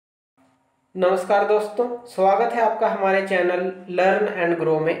नमस्कार दोस्तों, स्वागत है आपका हमारे चैनल लर्न एंड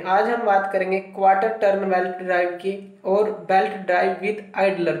ग्रो में। आज हम बात करेंगे क्वार्टर टर्न बेल्ट ड्राइव की और belt drive with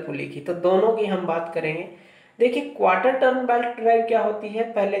idler pulley की। तो दोनों की हम बात करेंगे। देखिए, क्वार्टर टर्न बेल्ट ड्राइव क्या होती है,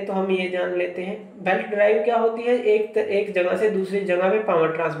 पहले तो हम ये जान लेते हैं। बेल्ट ड्राइव क्या होती है, एक जगह से दूसरी जगह में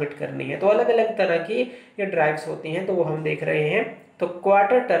पावर ट्रांसमिट करनी है। तो अलग अलग तरह की ये ड्राइव्स होती हैं, तो वो हम देख रहे हैं। तो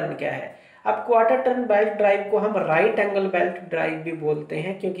क्वार्टर टर्न क्या है? अब क्वार्टर टर्न बेल्ट ड्राइव को हम राइट एंगल बेल्ट ड्राइव भी बोलते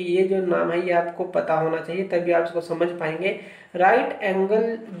हैं, क्योंकि ये जो नाम है ये आपको पता होना चाहिए, तभी आप इसको समझ पाएंगे। राइट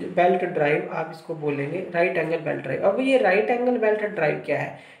एंगल बेल्ट ड्राइव आप इसको बोलेंगे, राइट एंगल बेल्ट ड्राइव। अब ये राइट एंगल बेल्ट ड्राइव क्या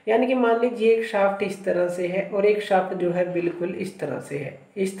है? यानी कि मान लीजिए एक शाफ्ट इस तरह से है और एक शाफ्ट जो है बिल्कुल इस तरह से है,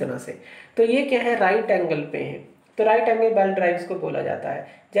 इस तरह से। तो ये क्या है, राइट एंगल पे है। तो राइट एंगल बेल्ट ड्राइव इसको बोला जाता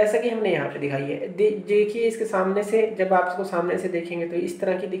है। जैसा कि हमने यहाँ पे दिखाई है, देखिए इसके सामने से, जब आप इसको सामने से देखेंगे तो इस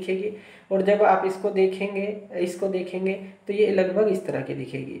तरह की दिखेगी, और जब आप इसको देखेंगे तो ये लगभग इस तरह की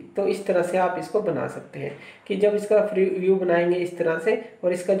दिखेगी। तो इस तरह से आप इसको बना सकते हैं कि जब इसका व्यू बनाएंगे इस तरह से,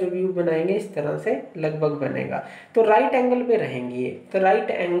 और इसका जो व्यू बनाएंगे इस तरह से लगभग बनेगा। तो राइट एंगल पे रहेंगी ये। तो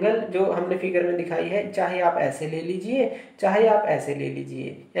राइट एंगल जो हमने फिगर में दिखाई है, चाहे आप ऐसे ले लीजिए चाहे आप ऐसे ले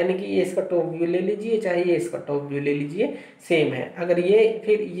लीजिए, यानी कि ये इसका टॉप व्यू ले लीजिए चाहे ये इसका टॉप व्यू ले लीजिए, सेम है। अगर ये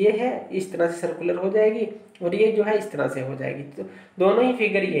फिर ये है इस तरह से सर्कुलर हो जाएगी, और ये जो है इस तरह से हो जाएगी। तो दोनों ही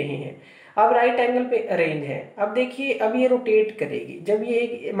फिगर यही हैं। अब राइट एंगल पे अरेंज है। अब देखिए, अब ये रोटेट करेगी। जब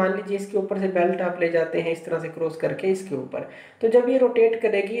ये मान लीजिए इसके ऊपर से बेल्ट आप ले जाते हैं इस तरह से क्रॉस करके इसके ऊपर, तो जब ये रोटेट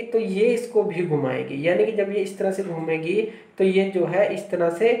करेगी तो ये इसको भी घुमाएगी। यानी कि जब ये इस तरह से घूमेगी तो ये जो है इस तरह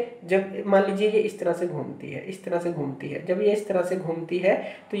से, जब मान लीजिए ये इस तरह से घूमती है, इस तरह से घूमती है, जब ये इस तरह से घूमती है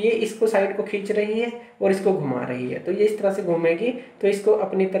तो ये इसको साइड को खींच रही है और इसको घुमा रही है। तो ये इस तरह से घूमेगी तो इसको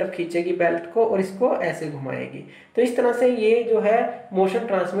अपनी तरफ खींचेगी बेल्ट को, और इसको ऐसे घुमाएगी। तो इस तरह से ये जो है मोशन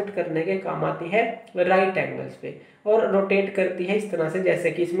ट्रांसमिट करने के काम आती है राइट एंगल्स पे, और रोटेट करती है इस तरह से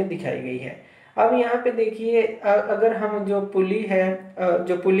जैसे कि इसमें दिखाई गई है। अब यहाँ पे देखिए, अगर हम जो पुली है,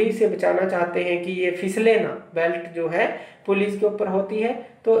 जो पुली से बचाना चाहते हैं कि ये फिसले ना, बेल्ट जो है पुलिस के ऊपर होती है,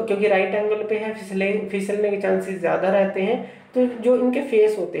 तो क्योंकि राइट एंगल पे है, फिसलने के चांसेस ज़्यादा रहते हैं। तो जो इनके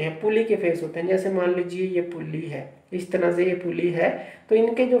फेस होते हैं, पुली के फेस होते हैं, जैसे मान लीजिए ये पुली है, इस तरह से ये पुली है, तो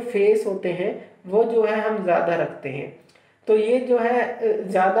इनके जो फेस होते हैं वो जो है हम ज़्यादा रखते हैं। तो ये जो है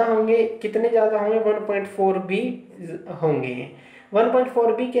ज़्यादा होंगे, कितने ज़्यादा होंगे, 1.4 बी होंगे।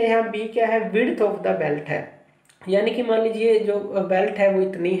 1.4 बी क्या है, यहाँ बी क्या है, विड्थ ऑफ द बेल्ट है। यानी कि मान लीजिए जो बेल्ट है वो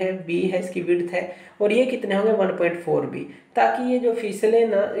इतनी है, बी है इसकी विड्थ है, और ये कितने होंगे, 1.4 बी। ताकि ये जो फिसले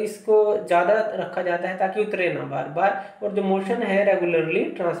ना, इसको ज़्यादा रखा जाता है ताकि उतरे ना बार बार, और जो मोशन है रेगुलरली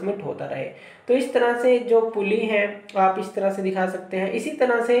ट्रांसमिट होता रहे। तो इस तरह से जो पुली है आप इस तरह से दिखा सकते हैं। इसी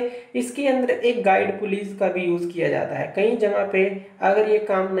तरह से इसके अंदर एक गाइड पुलीज का भी यूज़ किया जाता है। कई जगह पे अगर ये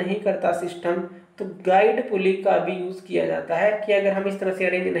काम नहीं करता सिस्टम, तो गाइड पुली का भी यूज़ किया जाता है कि अगर हम इस तरह से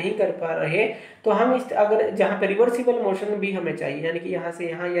अरेंज नहीं कर पा रहे, तो हम इस, अगर जहाँ पे रिवर्सिबल मोशन भी हमें चाहिए, यानी कि यहाँ से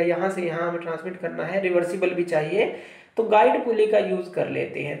यहाँ या यहाँ से यहाँ हमें ट्रांसमिट करना है, रिवर्सिबल भी चाहिए, तो गाइड पुली का यूज़ कर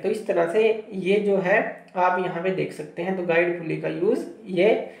लेते हैं। तो इस तरह से ये जो है आप यहाँ पे देख सकते हैं। तो गाइड पुली का यूज़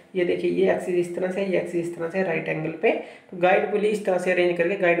ये देखिए, ये एक्सिस इस तरह से, ये एक्सिस इस तरह से राइट एंगल पे, तो गाइड पुली इस तरह से अरेंज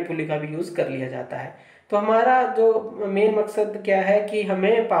करके गाइड पुली का भी यूज़ कर लिया जाता है। तो हमारा जो मेन मकसद क्या है कि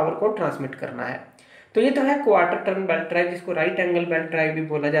हमें पावर को ट्रांसमिट करना है। तो ये तो है क्वार्टर टर्न बेल्ट ड्राइव, जिसको राइट एंगल बेल्ट ड्राइव भी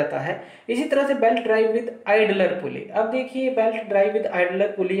बोला जाता है। इसी तरह से belt drive with idler pulley. अब देखिए, belt drive with idler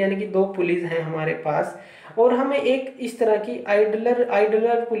pulley, यानी कि दो पुलीज हैं हमारे पास, और हमें एक इस तरह की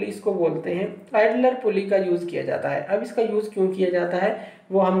आइडलर पुली इसको बोलते हैं। आइडलर पुली का यूज किया जाता है। अब इसका यूज क्यों किया जाता है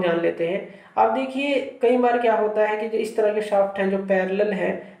वो हम जान लेते हैं। अब देखिए, कई बार क्या होता है कि जो इस तरह के शाफ्ट हैं जो पैरेलल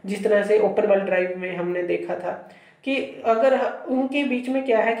हैं, जिस तरह से ओपन बेल्ट ड्राइव में हमने देखा था कि अगर उनके बीच में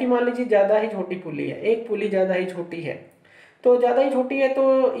क्या है कि मान लीजिए ज़्यादा ही छोटी पुली है, एक पुली ज़्यादा ही छोटी है, तो ज़्यादा ही छोटी है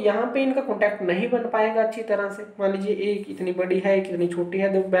तो यहाँ पे इनका कॉन्टैक्ट नहीं बन पाएगा अच्छी तरह से। मान लीजिए एक इतनी बड़ी है, एक इतनी छोटी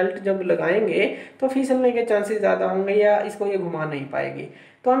है, तो बेल्ट जब लगाएंगे तो फिसलने के चांसेस ज़्यादा होंगे, या इसको ये घुमा नहीं पाएगी।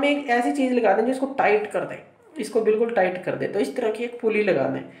 तो हम एक ऐसी चीज़ लगा दें जिसको टाइट कर दें, इसको बिल्कुल टाइट कर दें। तो इस तरह की एक पुली लगा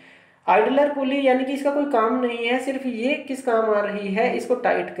दें, आइडलर पुली, यानी कि इसका कोई काम नहीं है, सिर्फ ये किस काम आ रही है, इसको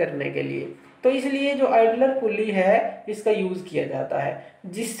टाइट करने के लिए। तो इसलिए जो आइडलर पुली है इसका यूज किया जाता है,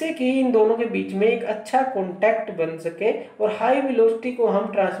 जिससे कि इन दोनों के बीच में एक अच्छा कॉन्टैक्ट बन सके और हाई वेलोसिटी को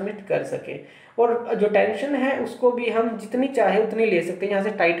हम ट्रांसमिट कर सके, और जो टेंशन है उसको भी हम जितनी चाहे उतनी ले सकते हैं, यहाँ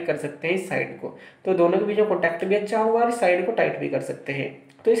से टाइट कर सकते हैं इस साइड को, तो दोनों के बीच में कॉन्टैक्ट भी अच्छा होगा और इस साइड को टाइट भी कर सकते हैं।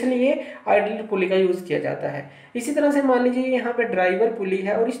 तो इसलिए आइडलर पुली का यूज किया जाता है। इसी तरह से मान लीजिए यहाँ पे ड्राइवर पुली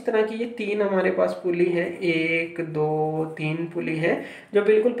है, और इस तरह की ये तीन हमारे पास पुली हैं, 1 2 3 पुली हैं जो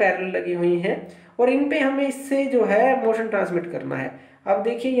बिल्कुल पैरेलल लगी हुई हैं, और इन पे हमें इससे जो है मोशन ट्रांसमिट करना है। अब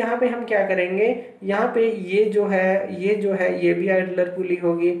देखिए यहाँ पे हम क्या करेंगे, यहाँ पे ये जो है ये भी आइडलर पुली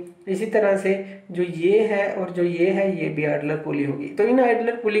होगी। इसी तरह से जो ये है और जो ये है ये भी आइडलर पुली होगी। तो इन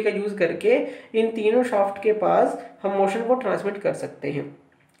आइडलर पुली का यूज करके इन तीनों शाफ्ट के पास हम मोशन को ट्रांसमिट कर सकते हैं।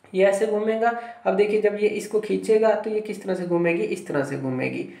 ये ऐसे घूमेगा। अब देखिए जब ये इसको खींचेगा तो ये किस तरह से घूमेगी, इस तरह से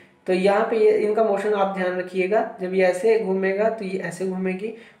घूमेगी। तो यहाँ पे ये इनका मोशन आप ध्यान रखिएगा, जब ये ऐसे घूमेगा तो ये ऐसे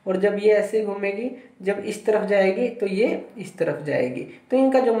घूमेगी, और जब ये ऐसे घूमेगी, जब इस तरफ जाएगी तो ये इस तरफ जाएगी। तो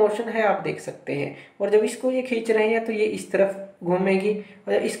इनका जो मोशन है आप देख सकते हैं। और जब इसको ये खींच रहे हैं तो ये इस तरफ घूमेगी,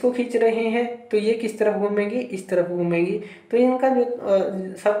 और जब इसको खींच रहे हैं तो ये किस तरफ घूमेगी, इस तरफ घूमेगी। तो इनका जो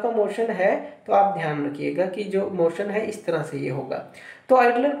सबका मोशन है तो आप ध्यान रखिएगा कि जो मोशन है इस तरह से ये होगा। तो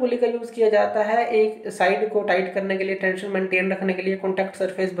आइडलर पुली का यूज किया जाता है एक साइड को टाइट करने के लिए, टेंशन मेंटेन रखने के लिए, कॉन्टैक्ट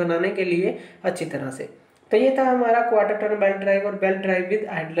सरफेस बनाने के लिए अच्छी तरह से। तो ये था हमारा क्वार्टर टर्न बेल्ट ड्राइव और belt drive with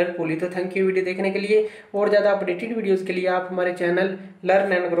idler pulley. तो थैंक यू वीडियो देखने के लिए। और ज़्यादा अपडेटेड वीडियोस के लिए आप हमारे चैनल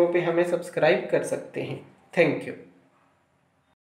लर्न एंड ग्रो पे हमें सब्सक्राइब कर सकते हैं। Thank you.